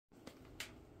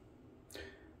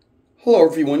Hello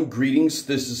everyone, greetings.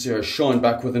 This is Sean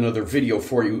back with another video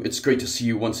for you. It's great to see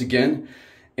you once again,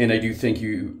 and I do thank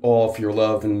you all for your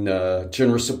love and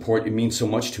generous support. It means so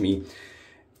much to me.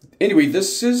 Anyway,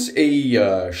 this is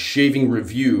a shaving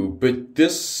review, but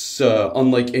this,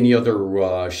 unlike any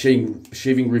other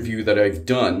shaving review that I've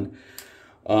done,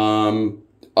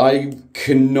 I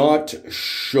cannot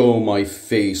show my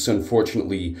face,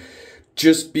 unfortunately,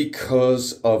 just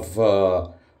because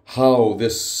of how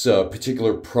this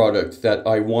particular product that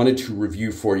I wanted to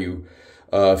review for you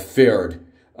fared.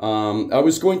 I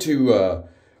was going to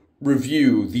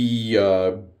review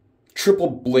the Triple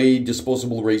Blade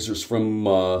Disposable Razors from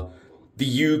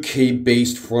the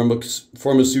UK-based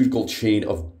pharmaceutical chain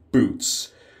of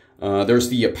Boots. There's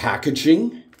the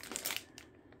packaging,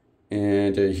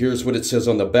 and here's what it says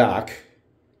on the back,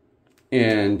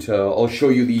 and I'll show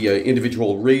you the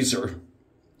individual razor.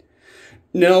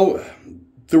 Now,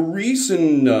 the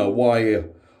reason why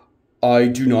I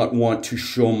do not want to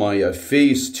show my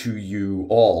face to you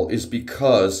all is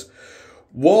because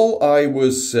while I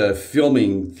was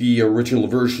filming the original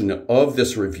version of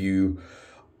this review,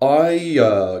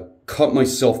 I cut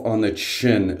myself on the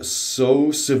chin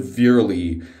so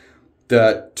severely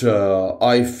that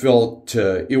I felt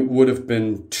it would have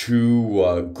been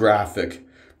too graphic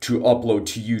to upload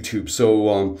to YouTube.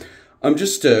 So I'm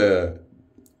just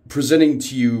presenting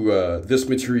to you this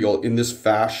material in this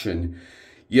fashion.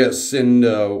 Yes, and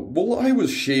while I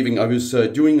was shaving, I was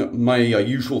doing my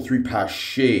usual 3-pass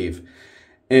shave.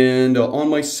 And on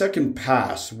my second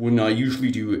pass, when I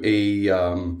usually do a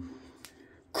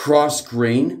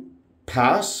cross-grain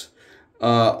pass,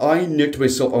 I nicked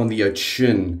myself on the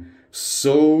chin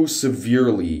so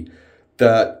severely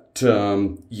that,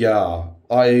 yeah,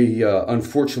 I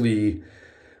unfortunately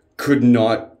could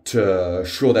not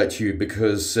show that to you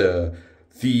because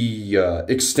the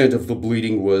extent of the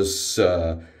bleeding was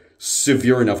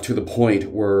severe enough to the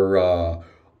point where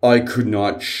I could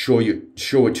not show it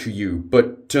to you.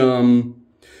 But due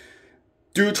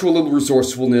to a little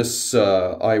resourcefulness,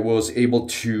 I was able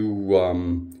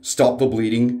to stop the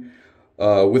bleeding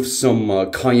with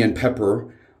some cayenne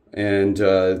pepper, and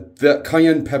that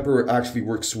cayenne pepper actually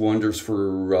works wonders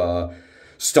for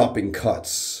stopping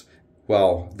cuts.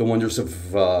 Wow, the wonders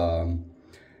of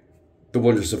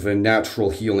a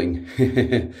natural healing.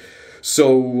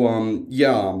 So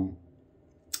yeah,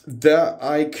 that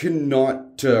I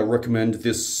cannot recommend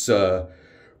this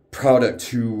product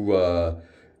to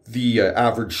the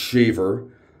average shaver.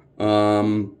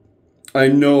 I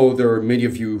know there are many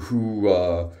of you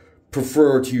who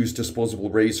prefer to use disposable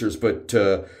razors, but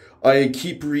I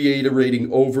keep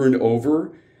reiterating over and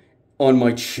over on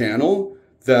my channel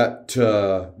that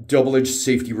double-edged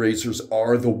safety razors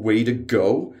are the way to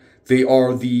go. They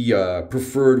are the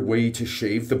preferred way to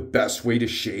shave, the best way to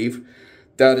shave.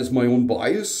 That is my own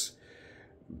bias.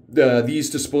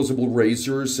 These disposable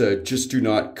razors just do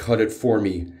not cut it for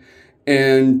me.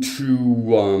 And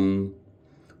to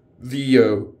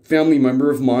the family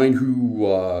member of mine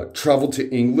who traveled to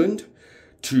England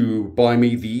to buy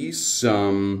me these,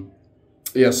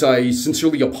 yes, I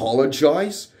sincerely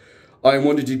apologize. I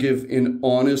wanted to give an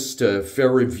honest,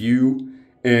 fair review,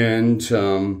 and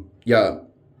yeah,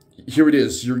 here it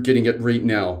is. You're getting it right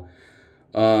now.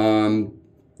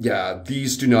 Yeah,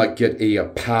 these do not get a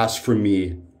pass from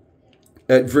me.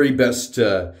 At very best,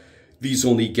 these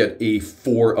only get a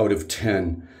 4 out of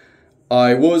 10.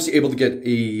 I was able to get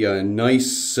a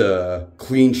nice,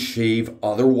 clean shave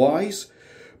otherwise,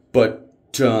 but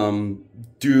due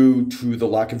to the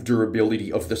lack of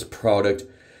durability of this product,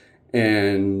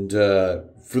 and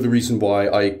for the reason why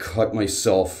I cut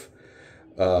myself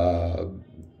in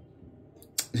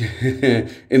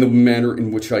the manner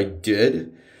in which I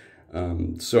did.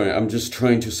 Sorry, I'm just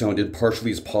trying to sound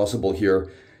impartially as possible here.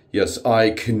 Yes, I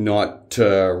cannot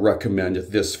recommend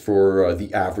this for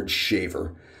the average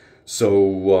shaver.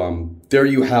 So there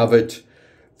you have it.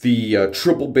 The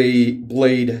Triple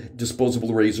Blade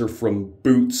Disposable Razor from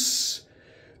Boots.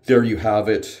 There you have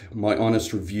it. My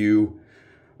honest review.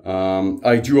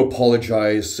 I do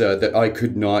apologize that I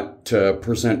could not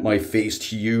present my face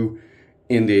to you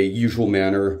in the usual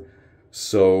manner.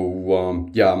 So,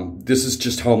 yeah, this is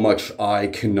just how much I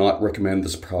cannot recommend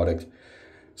this product.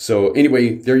 So,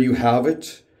 anyway, there you have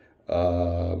it.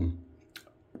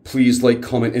 Please like,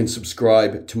 comment, and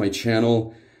subscribe to my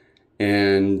channel.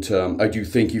 And I do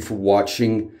thank you for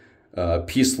watching.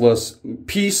 Peace,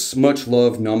 much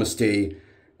love, namaste,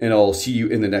 and I'll see you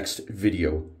in the next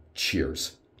video.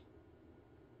 Cheers.